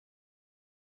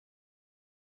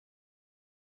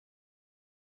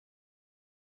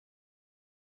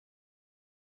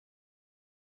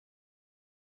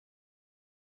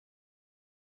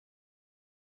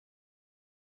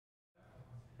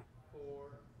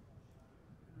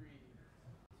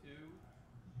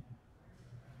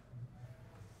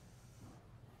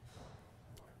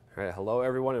All right, hello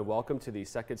everyone and welcome to the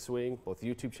Second Swing, both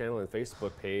YouTube channel and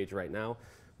Facebook page right now.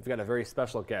 We've got a very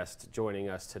special guest joining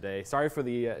us today. Sorry for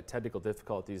the technical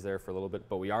difficulties there for a little bit,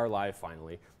 but we are live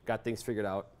finally. Got things figured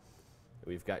out.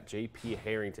 We've got JP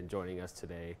Harrington joining us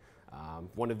today,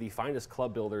 one of the finest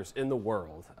club builders in the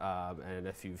world. And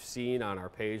if you've seen on our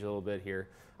page a little bit here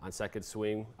on Second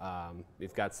Swing,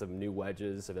 we've got some new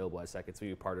wedges available at Second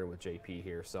Swing. We partnered with JP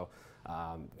here. So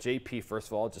JP, first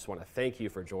of all, just want to thank you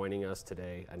for joining us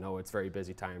today. I know it's a very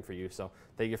busy time for you, so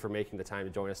thank you for making the time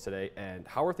to join us today. And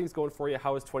how are things going for you?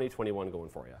 How is 2021 going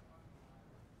for you?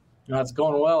 It's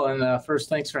going well. And first,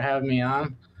 thanks for having me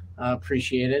on.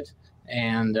 Appreciate it.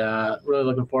 And really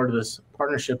looking forward to this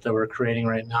partnership that we're creating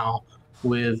right now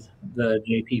with the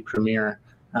JP Premier.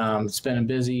 It's been a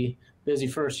busy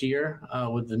first year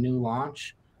with the new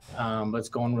launch, but it's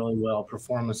going really well.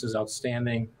 Performance is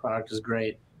outstanding. Product is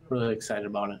great. Really excited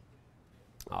about it.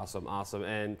 Awesome, awesome.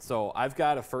 And so I've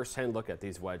got a first-hand look at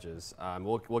these wedges.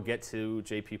 We'll get to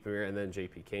JP Premier and then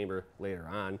JP Camber later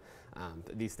on.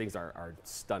 These things are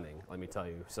stunning, let me tell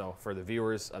you. So for the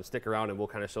viewers, stick around and we'll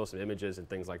kind of show some images and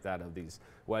things like that of these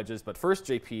wedges. But first,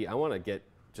 JP, I want to get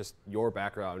just your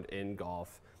background in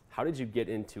golf. How did you get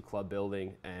into club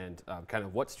building, and kind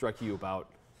of what struck you about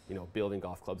building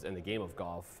golf clubs and the game of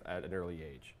golf at an early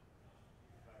age?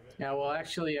 Yeah, well,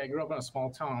 actually, I grew up in a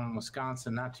small town in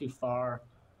Wisconsin, not too far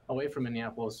away from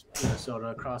Minneapolis, Minnesota,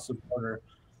 across the border,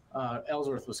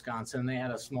 Ellsworth, Wisconsin. They had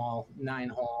a small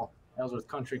 9-hole Ellsworth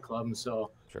Country Club, and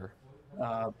so Sure.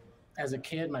 As a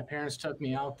kid, my parents took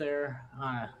me out there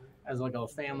as like a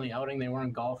family outing. They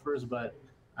weren't golfers, but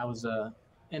I was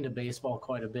into baseball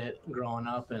quite a bit growing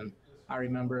up, and I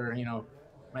remember,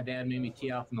 my dad made me tee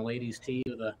off in the ladies' tee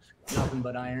with nothing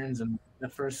but irons, and the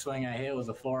first swing I hit was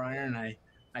a 4-iron.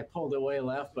 I pulled it way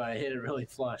left, but I hit it really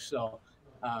flush. So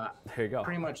there you go.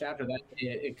 Pretty much after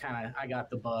that, I got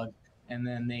the bug, and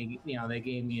then they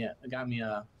got me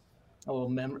a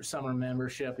little summer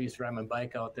membership. I used to ride my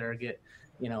bike out there,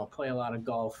 play a lot of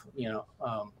golf,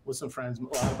 with some friends, a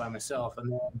lot by myself.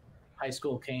 And then high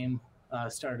school came,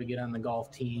 started to get on the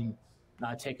golf team,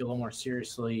 take it a little more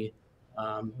seriously,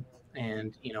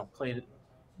 and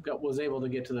was able to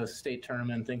get to the state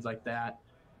tournament and things like that.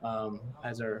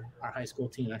 As our high school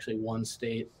team actually won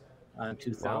state in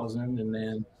 2000.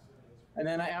 Wow. And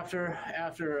then after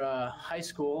high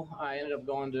school, I ended up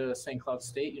going to St. Cloud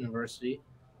State University,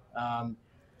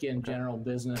 getting general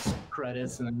business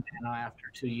credits. And then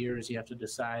after 2 years, you have to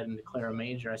decide and declare a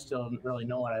major. I still didn't really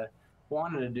know what I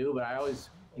wanted to do, but I always,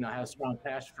 had a strong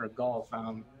passion for golf.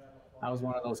 I was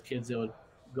one of those kids that would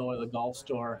go to the golf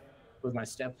store with my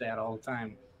stepdad all the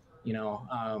time.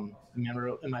 I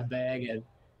remember in my bag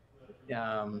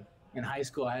in high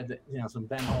school, I had some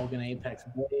Ben Hogan Apex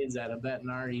blades, I had a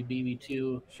Bettinardi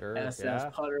BB2 Sure, SS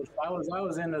putters. I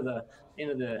was into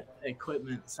the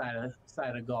equipment side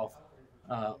of golf,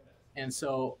 and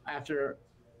so after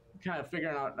kind of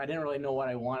figuring out, I didn't really know what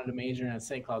I wanted to major in at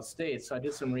St. Cloud State, so I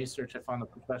did some research. I found the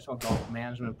professional golf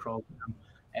management program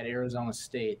at Arizona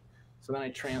State. So then I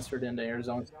transferred into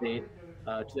Arizona State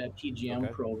to that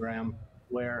PGM program,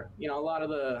 where a lot of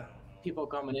the people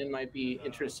coming in might be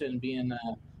interested in being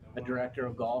a director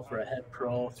of golf or a head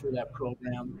pro through that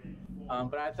program.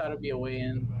 But I thought it'd be a way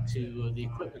into the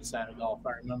equipment side of golf.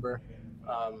 I remember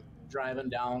driving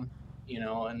down,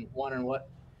 and wondering what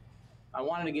I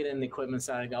wanted to get in the equipment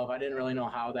side of golf. I didn't really know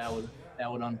how that would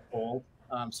unfold.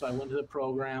 So I went to the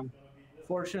program.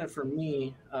 Fortunate for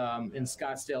me, in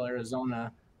Scottsdale,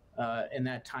 Arizona, in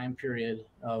that time period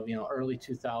of early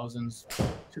 2000s,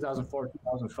 2004,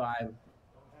 2005,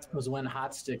 was when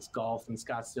Hot Sticks Golf in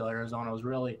Scottsdale, Arizona was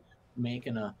really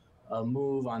making a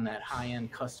move on that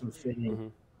high-end custom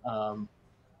fitting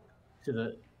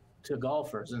to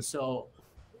golfers. And so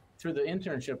through the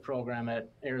internship program at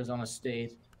Arizona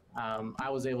State, I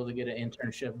was able to get an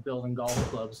internship building golf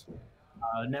clubs.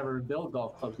 Never built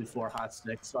golf clubs before Hot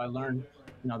Sticks, so I learned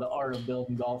the art of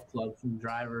building golf clubs, from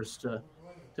drivers to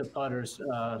putters,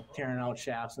 tearing out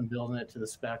shafts and building it to the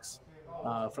specs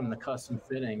from the custom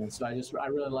fitting. And so I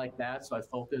really liked that, so I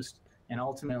focused and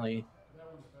ultimately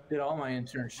did all my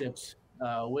internships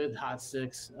with Hot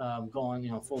Sticks,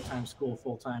 going full-time school,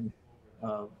 full-time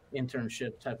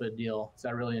internship type of deal. So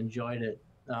I really enjoyed it.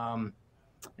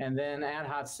 And then at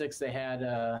Hot Sticks, they had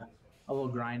a little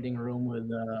grinding room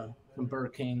with some Burr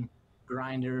King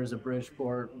grinders, a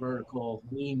Bridgeport vertical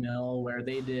knee mill, where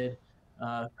they did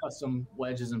custom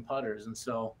wedges and putters. And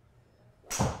so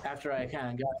after I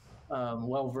kind of got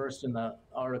well versed in the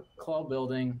art of club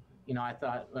building, I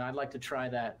thought, well, I'd like to try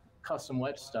that custom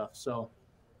wedge stuff. So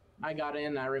I got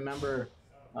in. I remember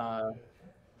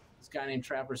this guy named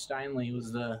Trapper Steinley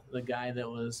was the guy that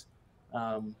was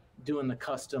doing the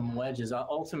custom wedges,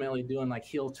 ultimately doing like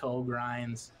heel toe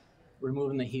grinds,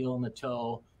 removing the heel and the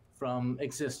toe from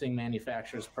existing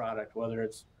manufacturer's product, whether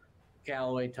it's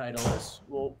Callaway, Titleist,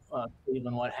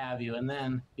 Cleveland, what have you. And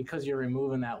then because you're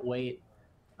removing that weight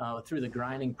through the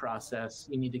grinding process,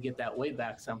 you need to get that weight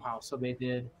back somehow. So they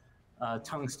did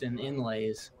tungsten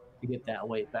inlays to get that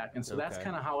weight back. And so that's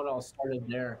kind of how it all started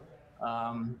there.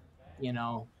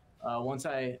 Once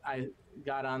I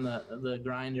got on the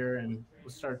grinder and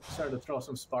started to throw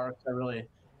some sparks, I really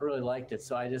liked it.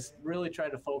 So I just really tried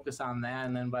to focus on that.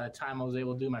 And then by the time I was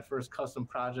able to do my first custom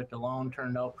project alone,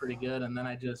 turned out pretty good. And then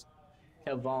I just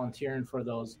kept volunteering for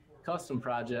those custom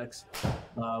projects,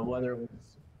 whether it was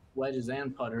wedges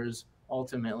and putters,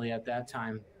 ultimately at that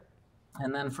time.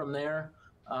 And then from there,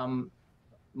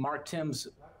 Mark Timms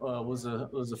was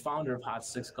the founder of Hot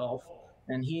Sticks Golf,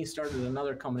 and he started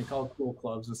another company called Cool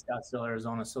Clubs in Scottsdale,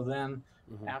 Arizona. So then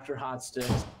after Hot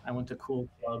Sticks, I went to Cool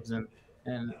Clubs and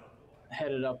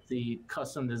headed up the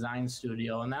custom design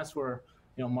studio. And that's where,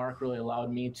 Mark really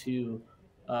allowed me to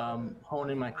hone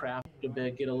in my craft a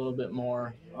bit, get a little bit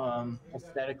more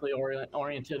aesthetically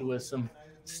oriented with some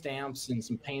stamps and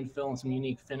some paint fill and some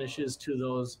unique finishes to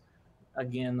those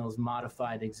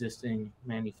modified existing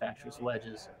manufacturer's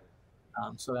wedges.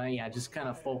 So then, just kind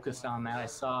of focused on that. I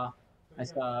saw,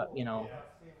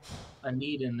 a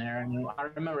need in there. And I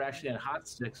remember actually at Hot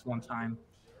Sticks one time,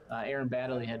 Aaron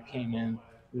Baddeley had came in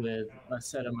with a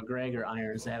set of McGregor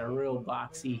irons that had a real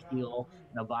boxy heel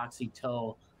and a boxy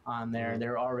toe on there.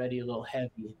 They're already a little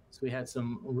heavy, so we had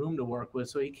some room to work with.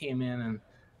 So he came in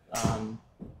and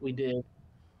we did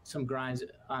some grinds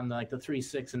on the 3,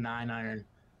 6, and 9 iron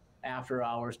after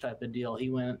hours type of deal. He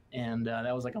went and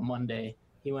that was like a Monday.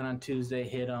 He went on Tuesday,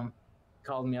 hit him,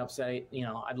 called me up, said,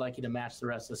 I'd like you to match the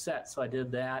rest of the set. So I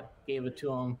did that, gave it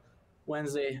to him.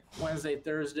 Wednesday,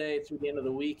 Thursday, through the end of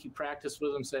the week, he practiced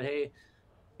with him, said, hey,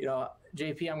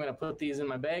 JP, I'm going to put these in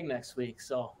my bag next week.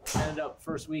 So ended up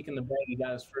first week in the bag, he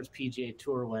got his first PGA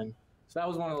Tour win. So that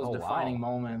was one of those defining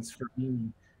moments for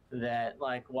me that,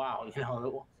 wow,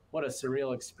 what a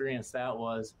surreal experience that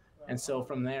was. And so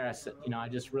from there, I said, I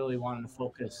just really wanted to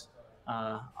focus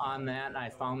on that. And I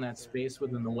found that space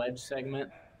within the wedge segment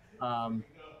and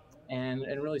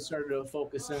really started to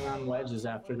focus in on wedges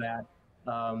after that.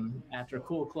 After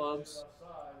Cool Clubs,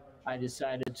 I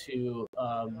decided to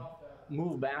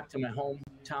move back to my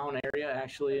hometown area,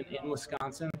 actually in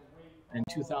Wisconsin, in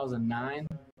 2009.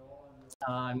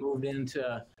 I moved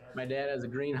into, my dad has a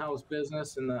greenhouse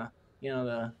business in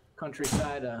the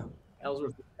countryside of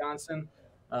Ellsworth, Wisconsin.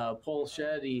 Pole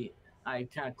shed. I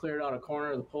kind of cleared out a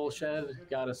corner of the pole shed,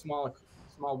 got a small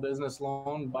business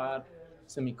loan, bought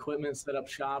some equipment, set up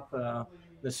shop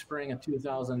the spring of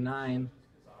 2009,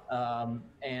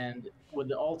 and with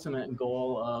the ultimate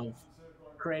goal of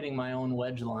creating my own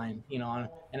wedge line.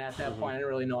 And at that point, I didn't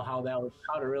really know how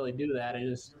to really do that. I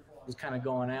just was kind of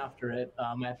going after it.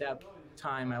 At that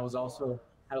time, I was also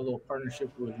had a little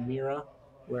partnership with Mira,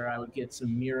 where I would get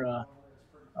some Mira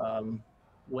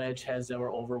wedge heads that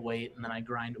were overweight, and then I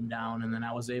grind them down, and then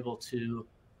I was able to,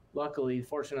 luckily,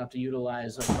 fortunate enough to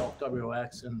utilize Golf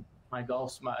WX and my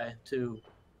golf to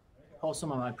post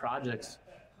some of my projects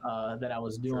that I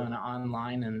was doing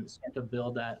online and start to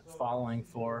build that following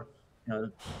for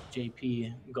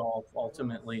JP Golf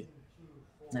ultimately.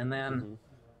 And then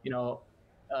the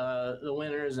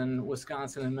winters in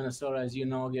Wisconsin and Minnesota, as you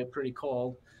know, get pretty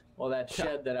cold. Well, that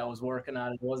shed that I was working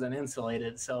on, it wasn't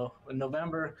insulated. So when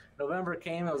November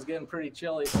came, it was getting pretty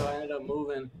chilly. So I ended up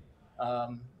moving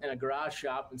in a garage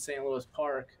shop in St. Louis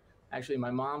Park. Actually, my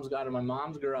mom's got in my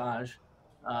mom's garage.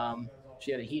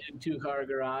 She had a heated 2-car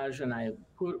garage, and I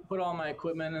put all my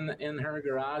equipment in her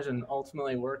garage, and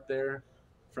ultimately worked there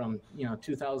from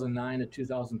 2009 to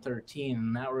 2013.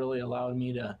 And that really allowed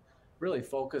me to really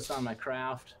focus on my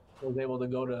craft. I was able to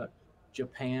go to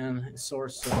Japan,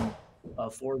 source some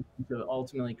forage to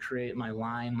ultimately create my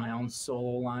line, my own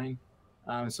solo line.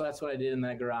 So that's what I did in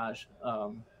that garage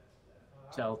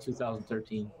till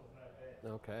 2013.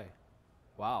 Okay.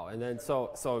 Wow. And then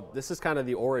so this is kind of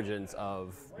the origins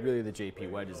of really the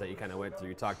JP wedges that you kind of went through.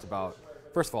 You talked about,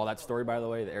 first of all, that story, by the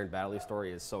way, the Aaron Baddeley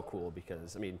story is so cool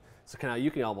because,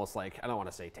 you can almost I don't want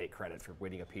to say take credit for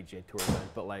winning a PGA Tour event,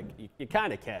 but you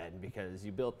kind of can because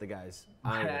you built the guy's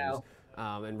irons.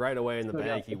 And right away in the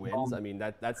bag he wins.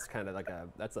 That's kind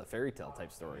of that's a fairy tale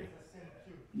type story.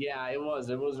 Yeah, it was.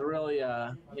 It was really,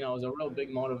 it was a real big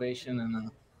motivation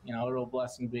and a real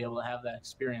blessing to be able to have that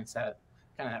experience at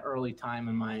kind of early time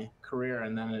in my career,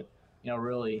 and then it,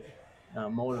 really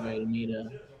motivated me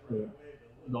to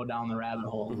go down the rabbit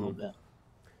hole a little bit.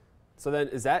 So then,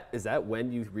 is that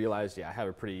when you realized, yeah, I have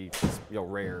a pretty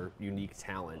rare, unique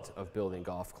talent of building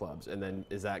golf clubs, and then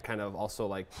is that kind of also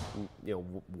like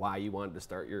why you wanted to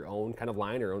start your own kind of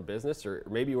line, your own business, or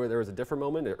maybe where there was a different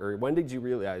moment, or when did you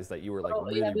realize that you were like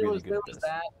really really good at this?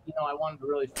 That I wanted to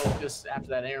really focus after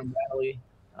that Aaron Valley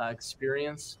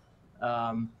experience,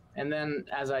 and then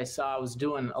as I saw, I was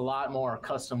doing a lot more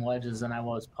custom wedges than I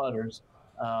was putters,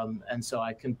 and so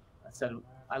I said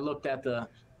I looked at the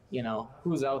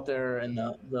who's out there and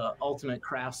the ultimate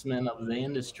craftsman of the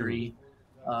industry,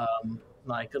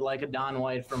 like a Don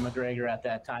White from McGregor at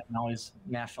that time, and always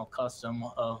national custom,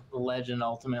 the legend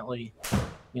ultimately,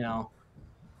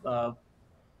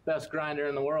 best grinder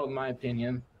in the world in my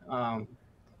opinion,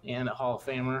 and a Hall of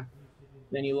Famer.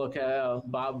 Then you look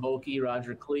at Bob Bokey,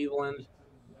 Roger Cleveland,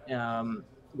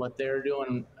 what they're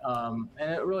doing, and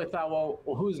I really thought, well,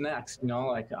 who's next?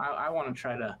 Like I want to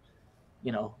try to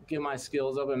get my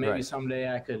skills up, and maybe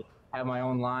someday I could have my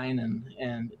own line and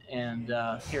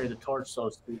carry the torch, so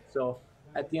to speak. So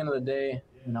at the end of the day,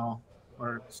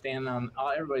 everybody's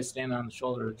standing on the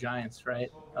shoulder of giants,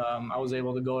 right? I was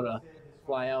able to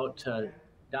fly out to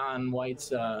Don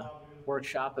White's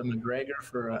workshop at McGregor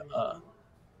for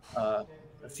a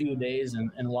few days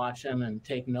and watch him and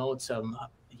take notes.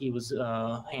 He was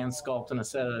hand sculpting a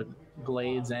set of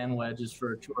blades and wedges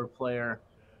for a tour player.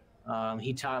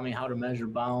 He taught me how to measure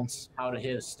bounce, how to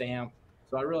hit a stamp.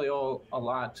 So I really owe a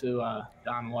lot to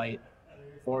Don White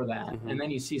for that. Mm-hmm. And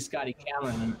then you see Scotty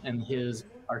Cameron and his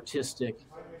artistic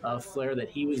flair that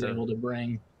he was able to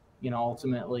bring,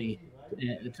 ultimately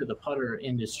to the putter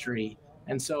industry.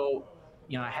 And so,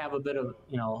 I have a bit of,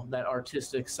 that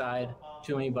artistic side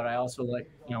to me, but I also like,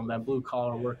 that blue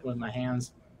collar working with my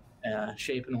hands,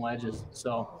 shaping wedges.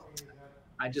 So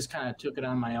I just kind of took it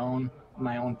on my own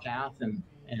path, and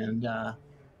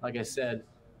like I said,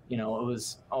 it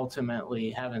was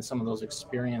ultimately having some of those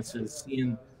experiences,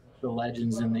 seeing the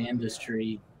legends in the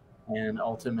industry, and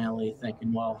ultimately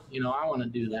thinking, well, I want to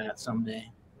do that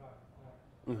someday.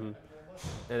 Mm-hmm.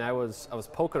 And I was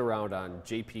poking around on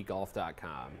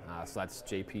jpgolf.com. So that's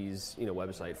JP's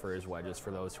website for his wedges,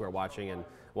 for those who are watching and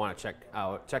want to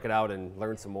check it out and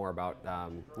learn some more about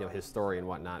his story and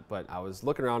whatnot. But I was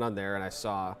looking around on there, and I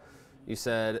saw you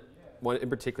said one in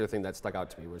particular thing that stuck out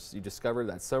to me was you discovered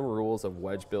that some rules of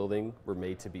wedge building were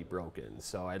made to be broken.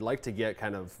 So I'd like to get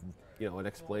kind of an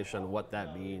explanation on what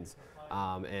that means,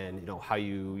 and how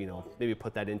you maybe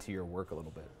put that into your work a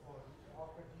little bit.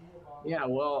 Yeah,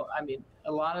 well, I mean,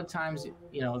 a lot of times,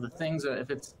 the things that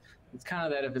it's kind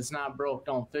of that if it's not broke,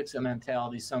 don't fix it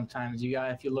mentality. Sometimes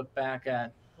if you look back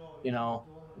at,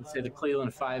 let's say the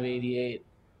Cleveland 588,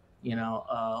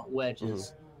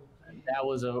 wedges, that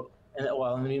was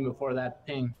and even before that,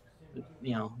 ping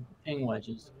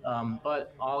wedges.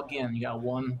 But again, you got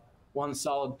one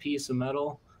solid piece of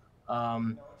metal,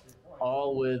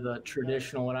 all with a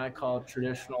traditional, what I call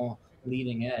traditional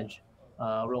leading edge.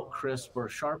 Real crisp or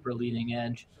sharper leading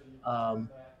edge.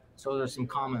 So there's some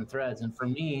common threads. And for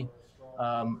me,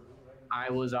 I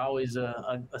was always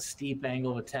a steep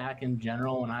angle of attack in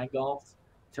general when I golfed.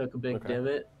 Took a big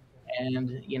divot,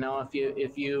 and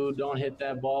if you don't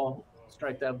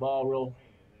strike that ball real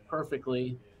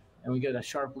perfectly, and we get a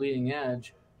sharp leading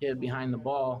edge hit behind the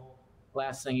ball,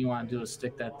 last thing you want to do is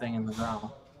stick that thing in the ground.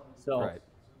 So.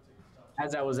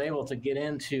 As I was able to get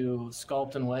into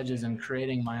sculpting wedges and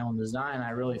creating my own design, I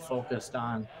really focused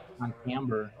on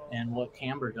camber. And what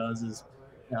camber does is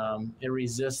it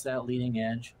resists that leading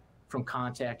edge from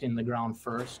contacting the ground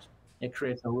first. It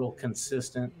creates a real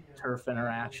consistent turf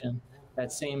interaction.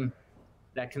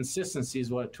 That consistency is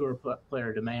what a tour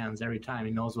player demands every time.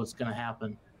 He knows what's going to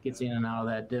happen, gets in and out of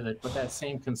that divot. But that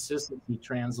same consistency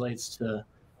translates to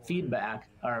feedback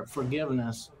or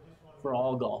forgiveness for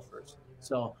all golfers.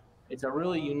 So it's a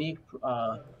really unique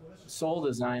sole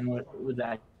design with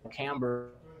that camber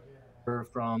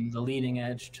from the leading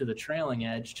edge to the trailing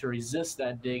edge to resist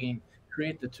that digging,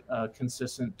 create the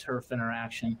consistent turf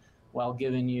interaction while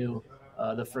giving you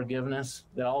the forgiveness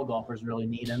that all golfers really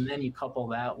need. And then you couple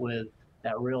that with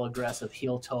that real aggressive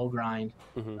heel-toe grind,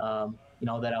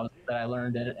 that I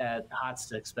learned at Hot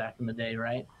Sticks back in the day,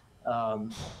 right?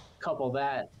 Couple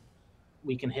that,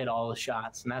 we can hit all the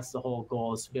shots, and that's the whole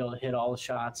goal, is to be able to hit all the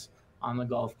shots on the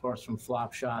golf course, from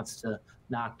flop shots to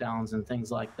knockdowns and things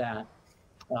like that.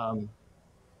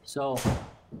 So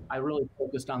I really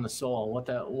focused on the sole,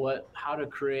 how to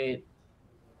create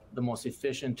the most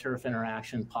efficient turf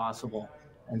interaction possible.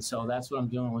 And so that's what I'm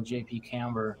doing with JP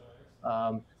Camber.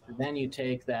 Then you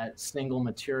take that single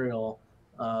material,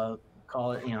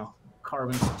 call it,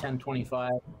 carbon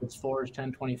 1025, it's forged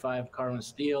 1025 carbon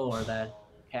steel, or that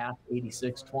cap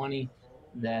 8620.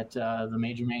 that the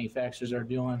major manufacturers are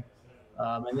doing.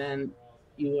 And then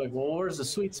you look, well, where's the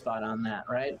sweet spot on that,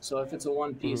 right? So if it's a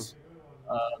one piece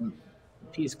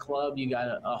piece club, you got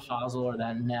a hosel or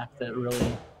that neck that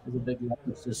really is a big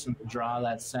lever system to draw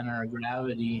that center of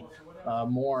gravity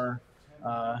more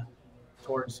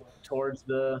towards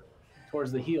the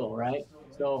heel, right?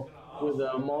 So with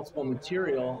a multiple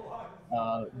material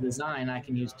design, I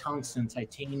can use tungsten,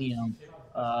 titanium,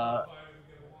 uh,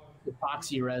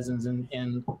 epoxy resins, and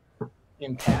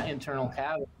internal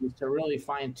cavities to really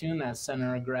fine tune that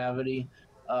center of gravity.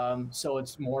 So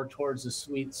it's more towards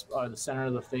the center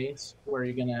of the face where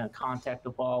you're going to contact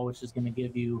the ball, which is going to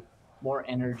give you more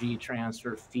energy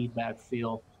transfer, feedback,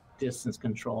 feel, distance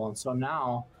control. And so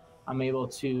now I'm able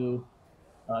to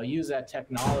use that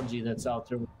technology that's out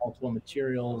there with multiple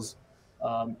materials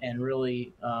and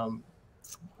really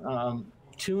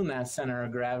tune that center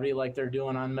of gravity like they're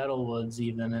doing on metal woods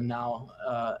even, and now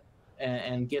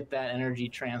and get that energy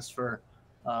transfer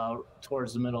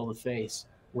towards the middle of the face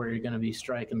where you're going to be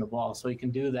striking the ball. So you can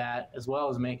do that as well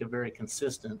as make it very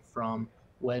consistent from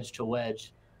wedge to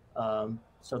wedge.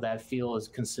 So that feel is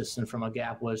consistent from a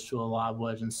gap wedge to a lob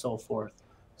wedge and so forth.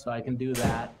 So I can do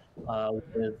that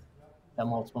with the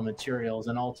multiple materials,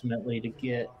 and ultimately to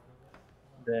get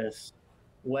this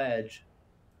wedge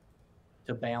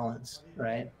to balance,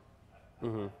 right?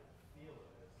 Mm-hmm.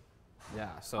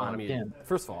 Yeah. So On I a mean, pin.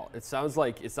 first of all, it sounds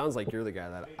like you're the guy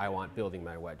that I want building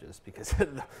my wedges, because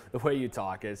the way you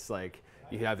talk, it's like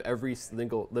you have every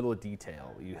single little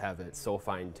detail. You have it so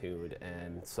fine tuned,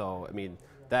 and so I mean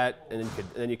that, and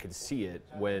then you could see it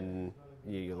when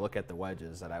you look at the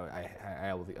wedges that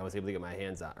I was able to get my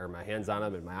hands on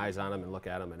them and my eyes on them and look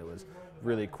at them, and it was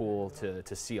really cool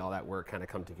to see all that work kind of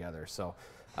come together. So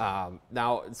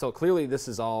now, so clearly this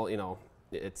is all,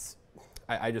 it's.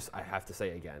 I have to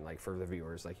say again, like for the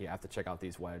viewers, like you have to check out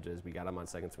these wedges. We got them on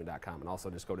secondswing.com, and also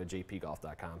just go to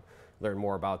jpgolf.com, learn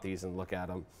more about these and look at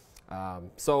them.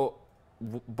 So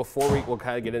before we'll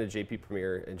kind of get into JP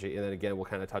Premier and then again we'll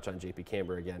kind of touch on JP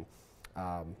Camber again.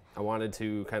 I wanted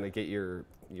to kind of get your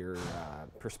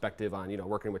perspective on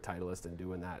working with Titleist and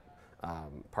doing that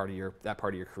part of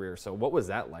your career. So what was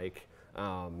that like,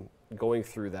 going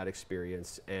through that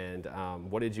experience, and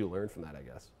what did you learn from that, I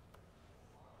guess?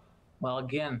 Well,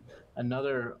 again,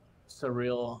 another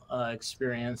surreal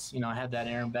experience. I had that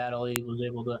Aaron Battle. He was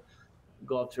able to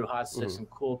go up through hot sticks and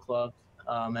cool clubs,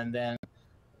 and then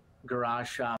garage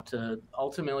shop to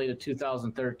ultimately to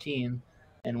 2013,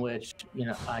 in which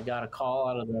I got a call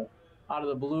out of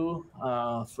the blue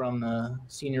from the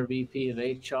senior VP of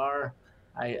HR.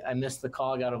 I missed the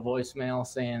call. Got a voicemail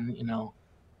saying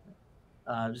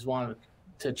just wanted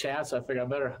to chat, so I figured I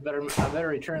better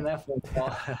return that phone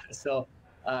call. So.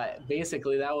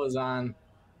 Basically, that was on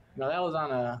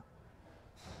a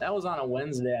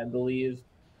Wednesday, I believe,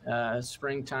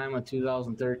 springtime of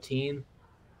 2013,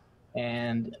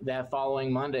 and that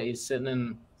following Monday, he's sitting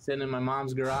in my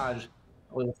mom's garage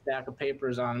with a stack of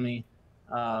papers on me,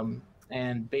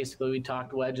 and basically we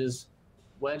talked wedges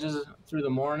through the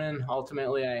morning.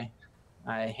 Ultimately,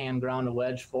 I hand ground a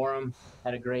wedge for him.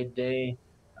 Had a great day,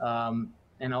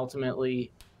 and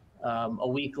ultimately, a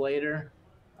week later.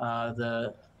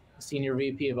 The senior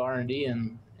VP of R&D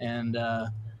and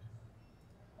the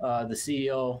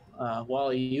CEO,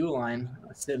 Wally Uline,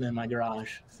 sitting in my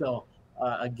garage. So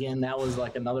again, that was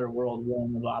like another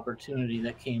whirlwind of opportunity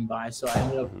that came by. So I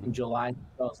ended up in July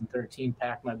 2013,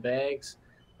 packed my bags.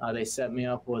 They set me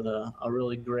up with a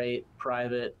really great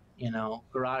private,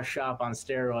 garage shop on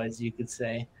steroids, you could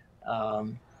say,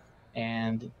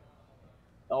 and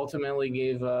ultimately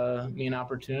gave me an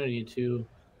opportunity to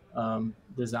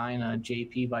design a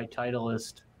JP by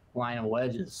Titleist line of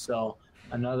wedges. So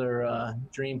another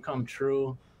dream come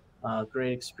true.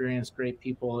 Great experience, great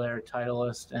people there at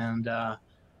Titleist, and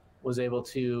was able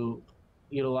to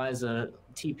utilize a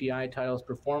TPI, Titleist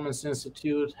Performance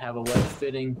Institute, have a wedge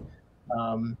fitting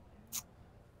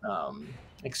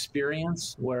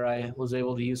experience where I was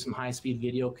able to use some high-speed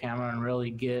video camera and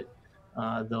really get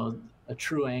a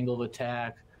true angle of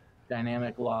attack,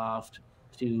 dynamic loft,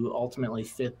 to ultimately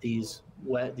fit these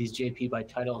JP by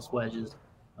Titleist wedges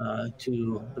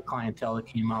to the clientele that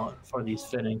came out for these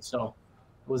fittings. So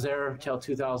was there till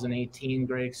 2018,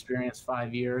 great experience,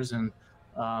 5 years, and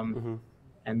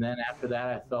then after that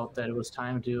I felt that it was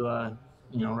time to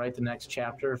write the next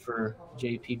chapter for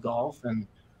JP Golf, and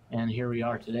here we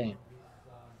are today.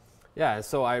 Yeah,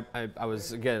 so I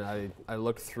was, again, I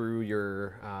looked through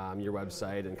your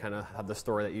website and kind of had the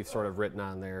story that you've sort of written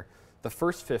on there. The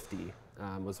first 50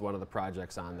 was one of the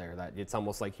projects on there that it's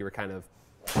almost like you were kind of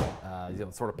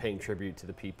sort of paying tribute to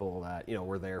the people that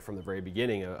were there from the very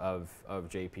beginning of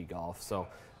JP Golf. So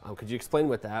could you explain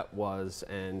what that was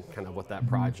and kind of what that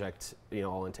project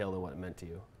all entailed and what it meant to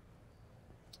you?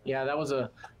 Yeah, that was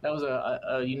a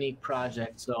unique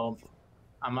project. So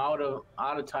I'm out of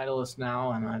Titleist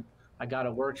now, and I got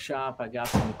a workshop. I got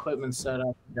some equipment set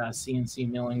up. Got a CNC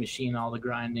milling machine, all the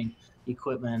grinding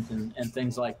equipment and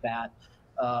things like that.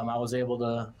 I was able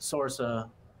to source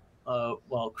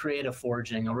create a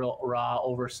forging, a real raw,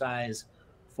 oversized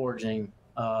forging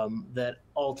that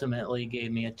ultimately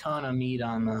gave me a ton of meat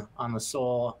on the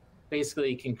sole. Basically,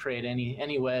 you can create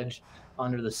any wedge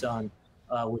under the sun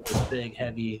with this big,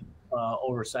 heavy,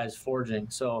 oversized forging.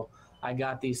 So I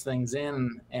got these things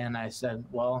in, and I said,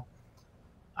 well,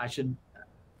 I should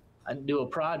do a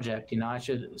project.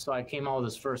 So I came out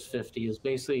with this first 50. It was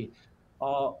basically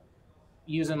all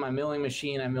using my milling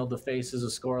machine. I milled the faces,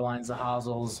 the score lines, the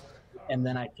hosels, and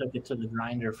then I took it to the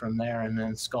grinder from there, and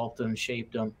then sculpted and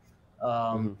shaped them.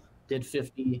 Did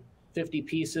 50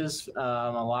 pieces. A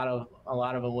lot of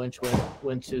it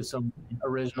went to some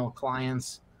original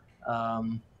clients,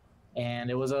 and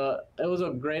it was a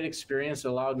great experience. It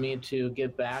allowed me to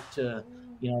get back to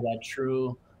that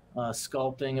true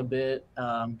sculpting a bit,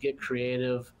 get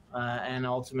creative, and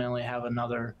ultimately have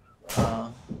another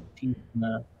piece in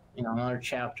the another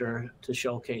chapter to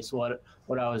showcase what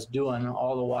I was doing,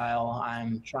 all the while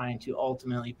I'm trying to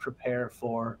ultimately prepare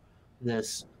for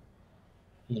this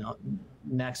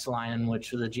next line in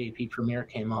which the JP Premier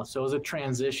came out. So it was a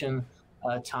transition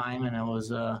time, and it was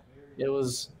a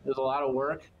lot of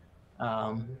work,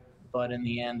 but in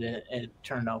the end it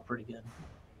turned out pretty good.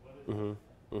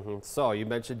 So you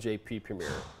mentioned JP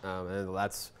Premier, and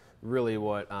that's really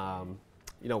what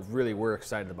really we're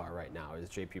excited about right now is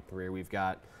JP Premier. We've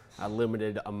got a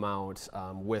limited amount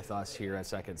with us here at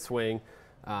Second Swing,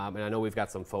 and I know we've got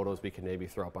some photos we can maybe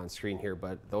throw up on screen here,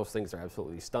 but those things are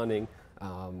absolutely stunning.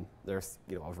 There's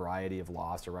a variety of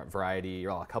lost or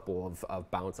a couple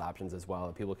of bounce options as well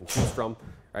that people can choose from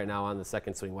right now on the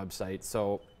Second Swing website.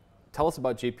 So tell us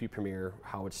about JP Premier,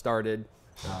 how it started,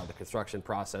 the construction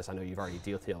process. I know you've already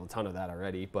detailed a ton of that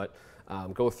already, but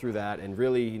go through that and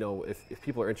really, if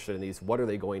people are interested in these, what are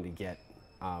they going to get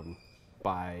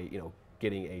by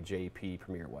getting a JP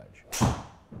Premier wedge?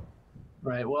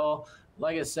 Right. Well,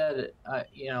 like I said,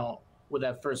 with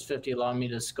that first 50 allowed me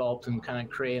to sculpt and kind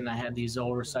of create, and I had these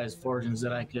oversized forgings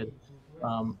that I could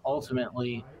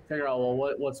ultimately figure out,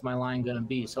 well, what's my line going to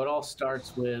be? So it all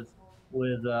starts with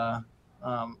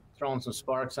throwing some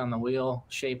sparks on the wheel,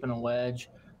 shaping a wedge,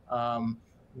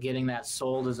 getting that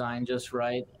sole design just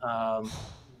right.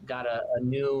 Got a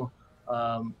new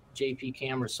JP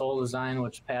camber sole design,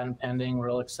 which patent pending.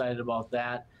 Real excited about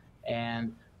that.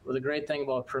 And the great thing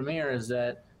about Premier is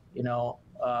that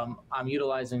I'm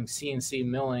utilizing CNC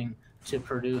milling to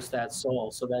produce that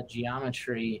sole. So that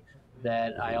geometry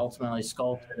that I ultimately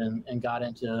sculpted and got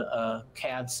into a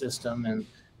CAD system and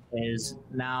is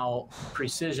now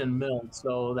precision milled,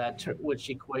 so that which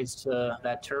equates to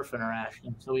that turf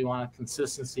interaction. So we want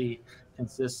consistency, and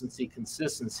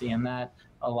that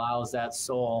allows that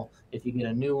sole, if you get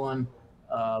a new one,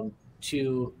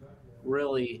 to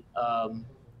really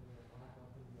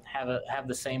have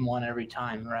the same one every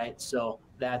time, right? So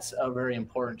that's very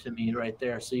important to me right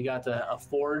there. So you got a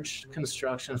forged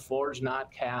construction, forged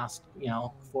not cast.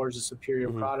 Forged a superior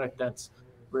product that's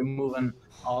removing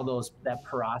all that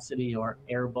porosity or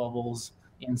air bubbles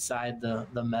inside the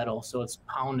metal. So it's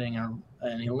pounding and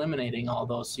eliminating all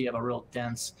those, so you have a real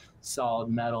dense, solid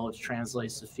metal, which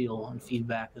translates to feel and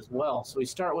feedback as well. So we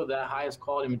start with the highest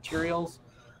quality materials.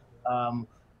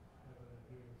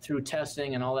 Through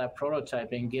testing and all that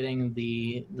prototyping, getting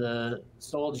the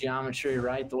sole geometry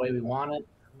right the way we want it.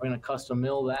 We're going to custom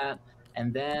mill that,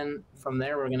 and then from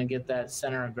there we're going to get that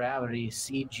center of gravity,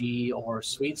 CG or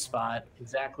sweet spot,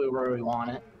 exactly where we want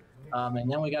it.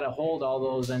 And then we got to hold all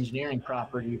those engineering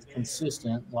properties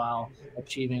consistent while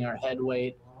achieving our head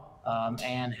weight,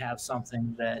 and have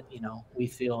something that we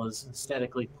feel is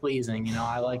aesthetically pleasing.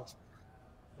 I liked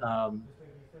the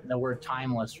word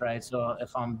timeless, right? So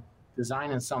if I'm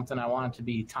designing something, I want it to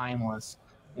be timeless.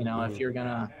 If you're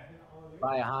gonna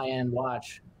buy a high-end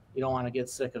watch, you don't want to get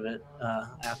sick of it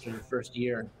after the first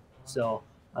year. So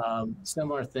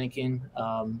similar thinking.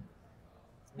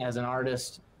 As an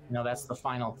artist, that's the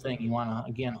final thing. You want to,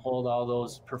 again, hold all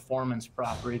those performance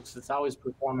properties. It's always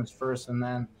performance first, and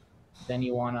then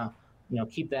you want to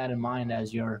keep that in mind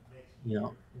as you're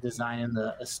designing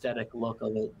the aesthetic look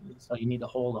of it. So you need to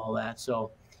hold all that.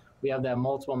 So we have that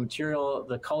multiple material.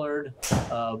 The colored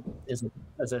is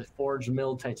a forged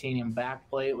milled titanium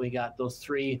backplate. We got those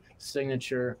 3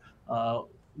 signature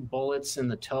bullets in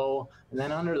the toe. And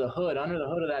then under the hood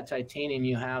of that titanium,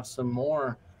 you have some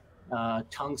more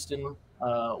tungsten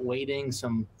weighting,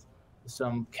 some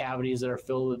cavities that are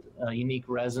filled with unique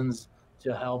resins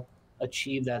to help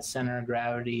achieve that center of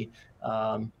gravity.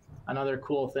 Another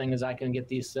cool thing is I can get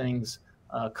these things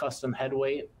custom head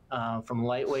weight, from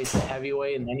lightweight to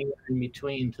heavyweight, and anywhere in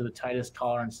between to the tightest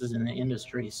tolerances in the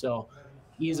industry. So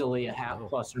easily a half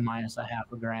plus or minus a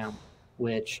half a gram,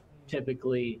 which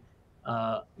typically,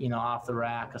 off the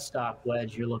rack, a stock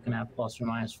wedge, you're looking at plus or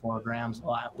minus 4 grams a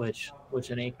lot, which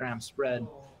an 8-gram spread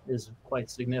is quite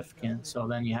significant. So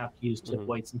then you have to use tip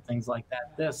weights and things like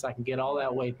that. This, I can get all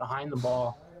that weight behind the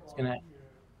ball. It's going to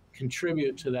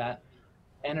contribute to that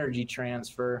energy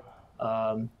transfer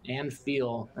and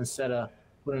feel, instead of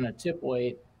putting a tip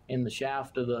weight in the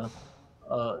shaft of the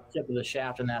tip of the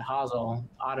shaft and that hosel,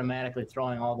 automatically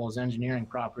throwing all those engineering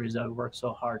properties that we worked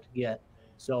so hard to get.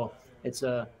 So it's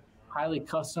a highly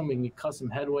custom. We can do custom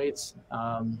head weights.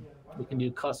 We can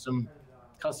do custom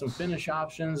finish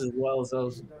options, as well as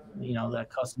those, that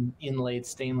custom inlaid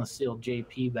stainless steel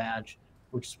JP badge,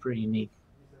 which is pretty unique.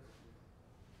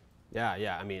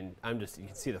 Yeah. I mean, you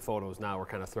can see the photos now we're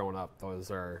kind of throwing up.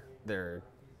 They're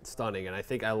stunning. And I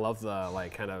think I love the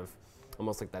kind of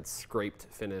almost like that scraped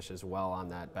finish as well on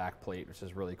that back plate, which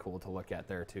is really cool to look at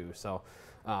there too. So,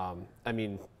 I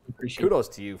mean, kudos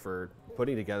to you for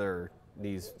putting together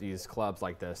these clubs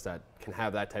like this that can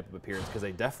have that type of appearance, because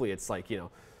they definitely, it's like,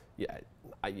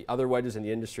 other wedges in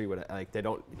the industry would they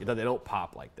don't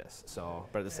pop like this. So,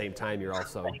 but at the same time, you're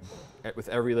also, with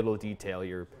every little detail,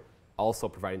 you're also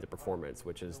providing the performance,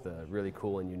 which is the really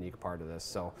cool and unique part of this.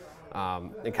 So,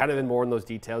 and kind of in more in those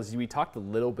details, we talked a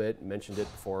little bit, mentioned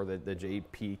it before, the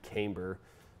JP camber.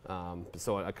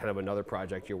 So kind of another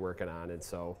project you're working on, and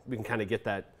so we can kind of get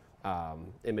that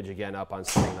image again up on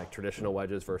screen, like traditional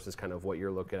wedges versus kind of what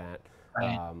you're looking at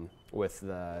with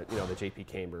the the JP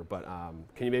camber. But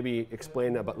can you maybe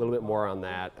explain a little bit more on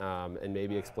that, and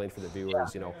maybe explain for the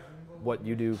viewers, what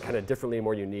you do kind of differently and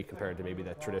more unique compared to maybe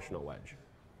that traditional wedge?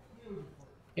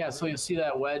 Yeah, so you'll see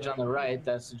that wedge on the right,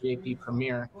 that's the JP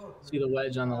Premier. See the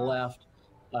wedge on the left,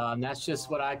 that's just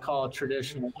what I call a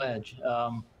traditional wedge.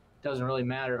 Doesn't really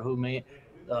matter who made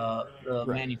the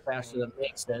manufacturer that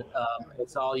makes it.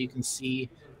 It's all you can see.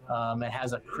 It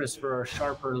has a crisper or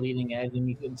sharper leading edge, and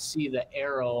you can see the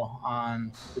arrow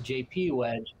on the JP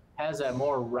wedge has that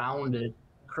more rounded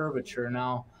curvature.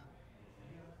 Now,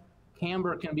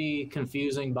 camber can be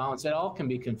confusing, bounce, it all can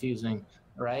be confusing,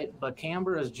 right? But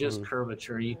camber is just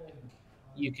curvature.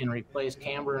 You can replace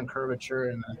camber and curvature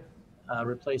and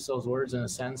replace those words in a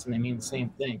sentence, and they mean the same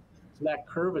thing. So that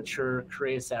curvature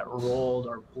creates that rolled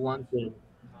or blunted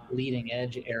leading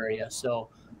edge area. So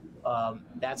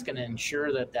that's going to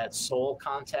ensure that sole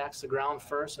contacts the ground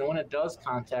first. And when it does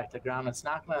contact the ground, it's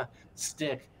not going to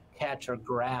stick, catch, or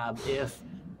grab if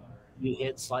you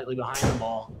hit slightly behind the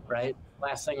ball, right?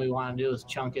 Last thing we want to do is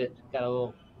chunk it, got a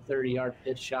little 30-yard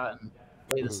pitch shot, and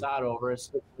lay the sod over it,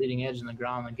 slips the leading edge in the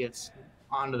ground and gets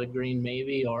onto the green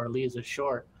maybe, or leaves it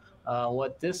short.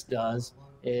 What this does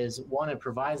is, one, it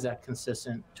provides that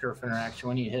consistent turf interaction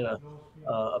when you hit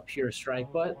a pure strike.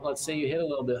 But let's say you hit a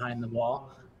little bit behind the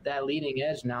ball, that leading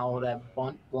edge now, that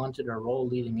blunted or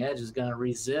rolled leading edge, is going to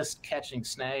resist catching,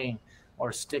 snagging,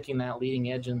 or sticking that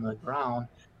leading edge in the ground.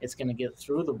 It's going to get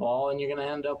through the ball, and you're going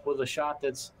to end up with a shot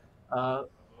that's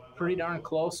pretty darn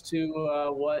close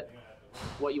to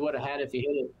what you would have had if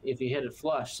you hit it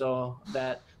flush. So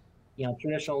that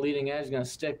traditional leading edge is going to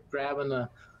stick, grabbing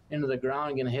into the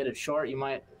ground, going to hit it short. You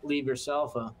might leave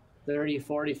yourself a 30,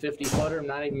 40, 50 footer,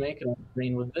 not even making a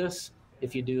green. With this,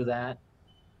 if you do that,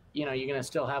 you're going to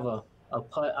still have a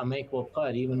makeable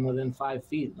putt even within 5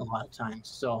 feet a lot of times.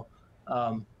 So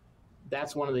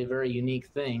that's one of the very unique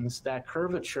things. That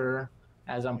curvature,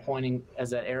 as I'm pointing, as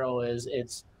that arrow is,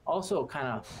 it's also kind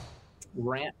of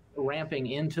ramping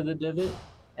into the divot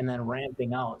and then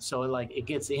ramping out. So it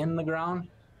gets in the ground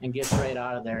and gets right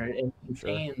out of there. It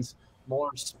contains more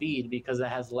speed because it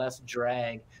has less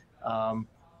drag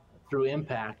through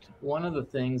impact. One of the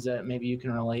things that maybe you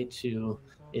can relate to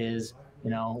is,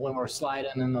 when we're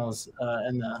sliding in those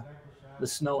in the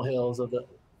snow hills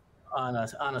on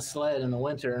a sled in the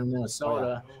winter in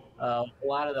Minnesota. A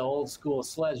lot of the old school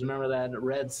sleds, remember that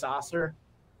red saucer,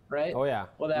 right? Oh yeah.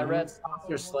 Well, that red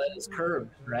saucer sled is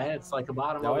curved, right? It's like the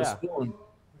bottom of a spoon.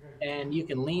 And you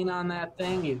can lean on that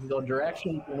thing. You can go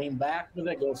direction. You can lean back with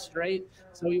it, go straight.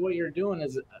 So what you're doing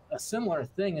is a similar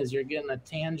thing. Is you're getting a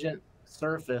tangent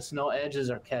surface. No edges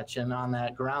are catching on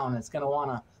that ground. It's going to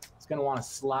want to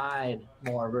slide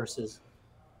more versus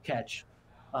catch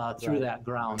through that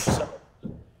ground. So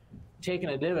taking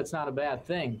a divot's not a bad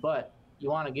thing, but you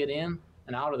want to get in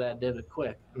and out of that divot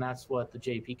quick, and that's what the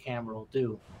JP camber will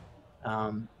do.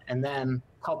 And then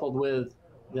coupled with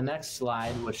the next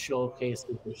slide, which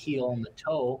showcases the heel and the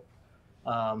toe.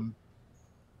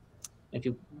 If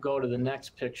you go to the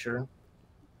next picture,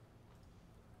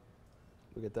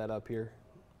 we'll get that up here.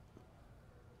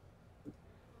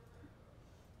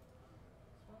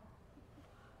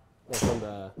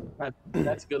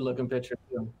 That's a good looking picture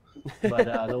too.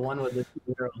 But the one with the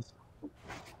two arrows.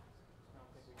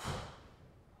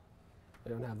 I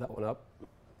don't have that one up.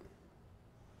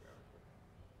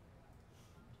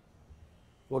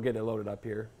 We'll get it loaded up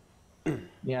here.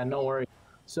 Yeah, no worries.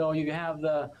 So you have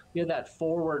that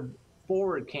forward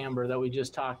camber that we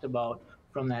just talked about,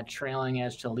 from that trailing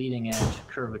edge to leading edge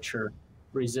curvature,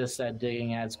 resists that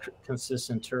digging, adds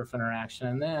consistent turf interaction.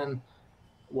 And then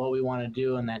what we want to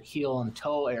do in that heel and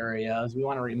toe area is we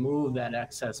want to remove that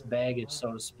excess baggage,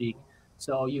 so to speak.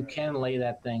 So you can lay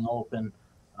that thing open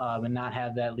and not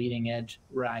have that leading edge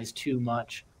rise too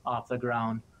much off the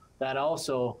ground. That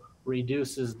also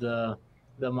reduces the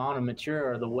amount of material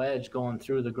or the wedge going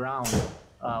through the ground,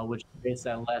 which creates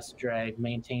that less drag,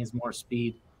 maintains more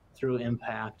speed through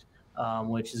impact,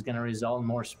 which is going to result in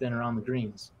more spin around the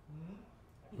greens.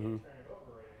 Mm-hmm.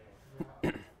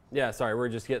 Yeah, sorry, we're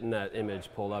just getting that image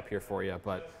pulled up here for you,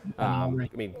 but I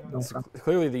mean,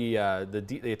 clearly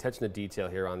the attention to detail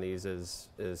here on these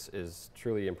is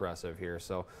truly impressive here.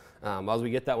 So as we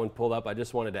get that one pulled up, I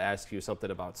just wanted to ask you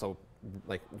something about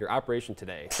like your operation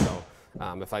today. So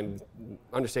if I'm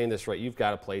understanding this right, you've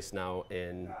got a place now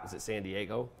in, is it San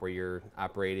Diego, where you're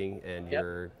operating and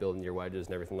you're building your wedges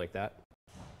and everything like that?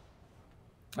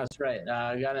 That's right.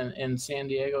 I got in San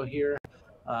Diego here.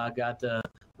 Got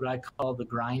what I call the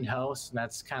grind house.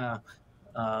 That's kind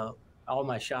of all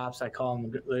my shops, I call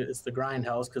them, it's the grind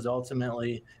house, because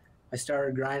ultimately I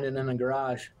started grinding in a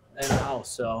garage in a house.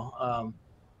 So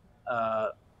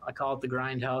I call it the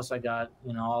grind house. I got,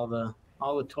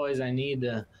 all the toys I need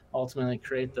to ultimately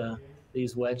create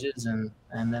these wedges, and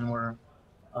then we're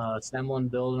assembling,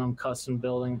 building them, custom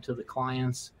building to the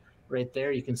clients. Right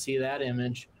there, you can see that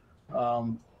image.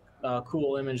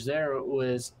 Cool image there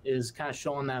is kind of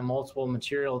showing that multiple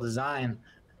material design.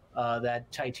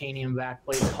 That titanium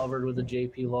backplate covered with the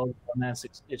JP logo, and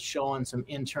it's showing some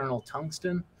internal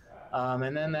tungsten,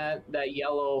 and then that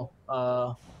yellow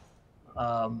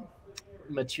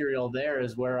material there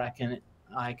is where I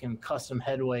can custom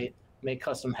headweight, make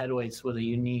custom headweights with a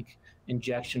unique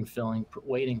injection filling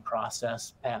weighting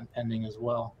process, patent pending as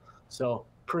well. So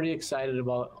pretty excited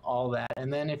about all that.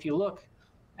 And then if you look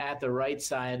at the right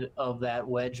side of that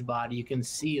wedge body, you can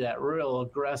see that real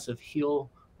aggressive heel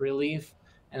relief,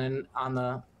 and then on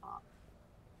the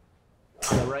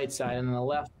right side and on the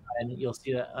left side, you'll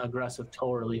see that aggressive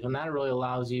toe relief, and that really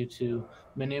allows you to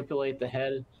manipulate the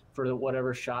head for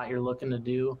whatever shot you're looking to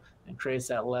do, and creates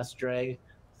that less drag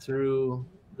through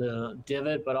the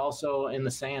divot, but also in the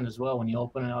sand as well. When you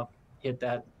open it up, hit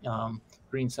that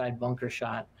green side bunker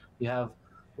shot, you have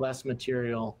less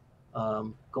material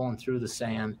going through the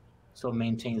sand, so it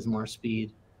maintains more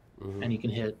speed, and you can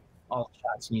hit all the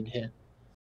shots you need to hit.